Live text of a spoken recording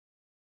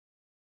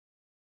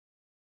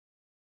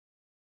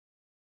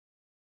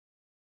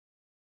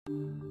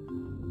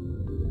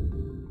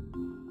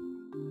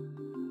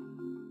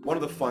One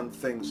of the fun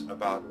things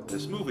about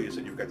this movie is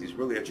that you've got these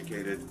really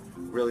educated,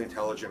 really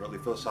intelligent, really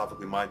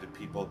philosophically minded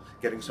people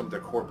getting some of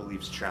their core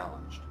beliefs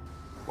challenged.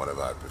 One of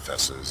our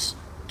professors,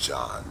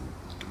 John,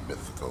 the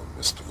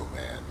mystical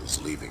man,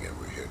 is leaving, and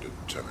we're here to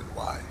determine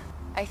why.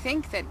 I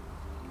think that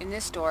in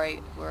this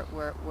story,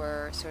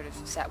 we're sort of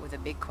set with a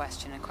big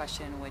question, a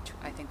question which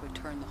I think would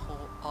turn the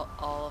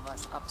all of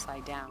us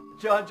upside down.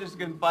 John just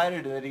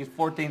confided that he's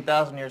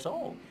 14,000 years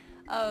old.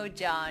 Oh,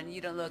 John,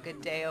 you don't look a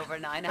day over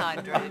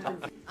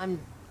 900. I'm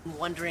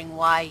wondering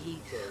why he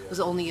was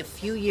only a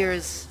few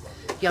years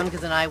younger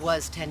than I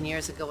was 10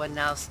 years ago, and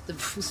now the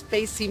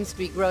space seems to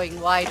be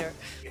growing wider.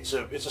 It's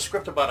a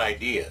script about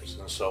ideas,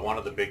 and so one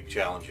of the big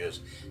challenges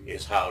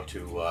is how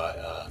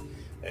to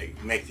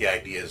make the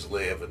ideas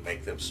live and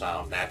make them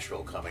sound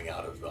natural coming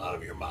out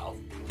of your mouth.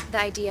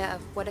 The idea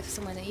of what if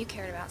someone that you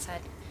cared about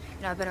said,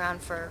 you know, I've been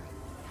around for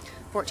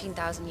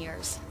 14,000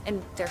 years,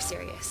 and they're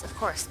serious. Of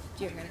course,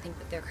 you're going to think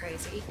that they're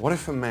crazy. What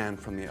if a man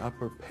from the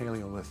Upper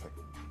Paleolithic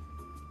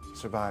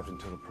survived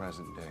until the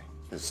present day?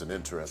 It's an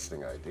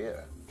interesting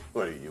idea.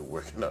 What are you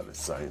working on, a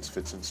science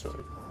fiction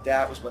story?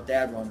 That was what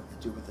Dad wanted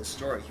to do with this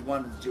story. He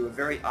wanted to do a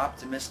very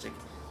optimistic,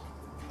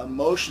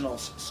 emotional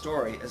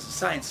story as a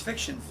science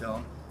fiction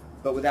film,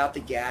 but without the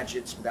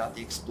gadgets, without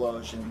the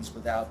explosions,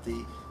 without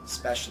the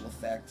special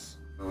effects.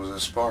 There was a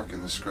spark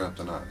in the script,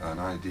 an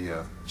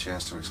idea, a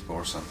chance to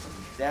explore something.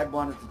 Dad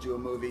wanted to do a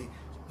movie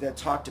that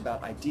talked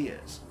about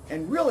ideas,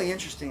 and really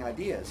interesting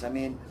ideas. I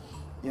mean,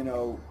 you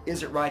know,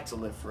 is it right to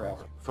live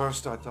forever?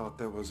 First, I thought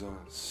there was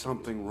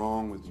something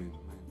wrong with me.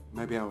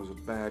 Maybe I was a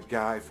bad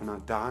guy for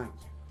not dying.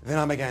 Then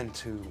I began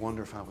to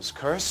wonder if I was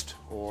cursed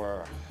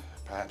or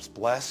perhaps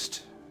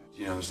blessed.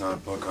 You know, there's not a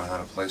book on how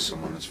to play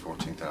someone that's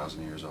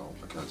 14,000 years old,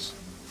 because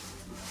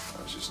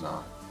I was just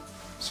not.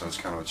 So it's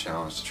kind of a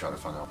challenge to try to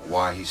find out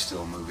why he's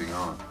still moving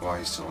on, why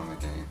he's still in the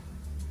game,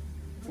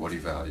 what he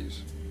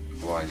values,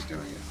 why he's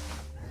doing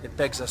it. It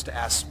begs us to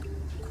ask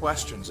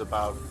questions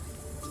about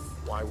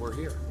why we're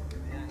here.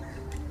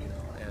 You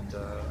know, and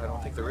I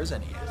don't think there is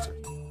any answer.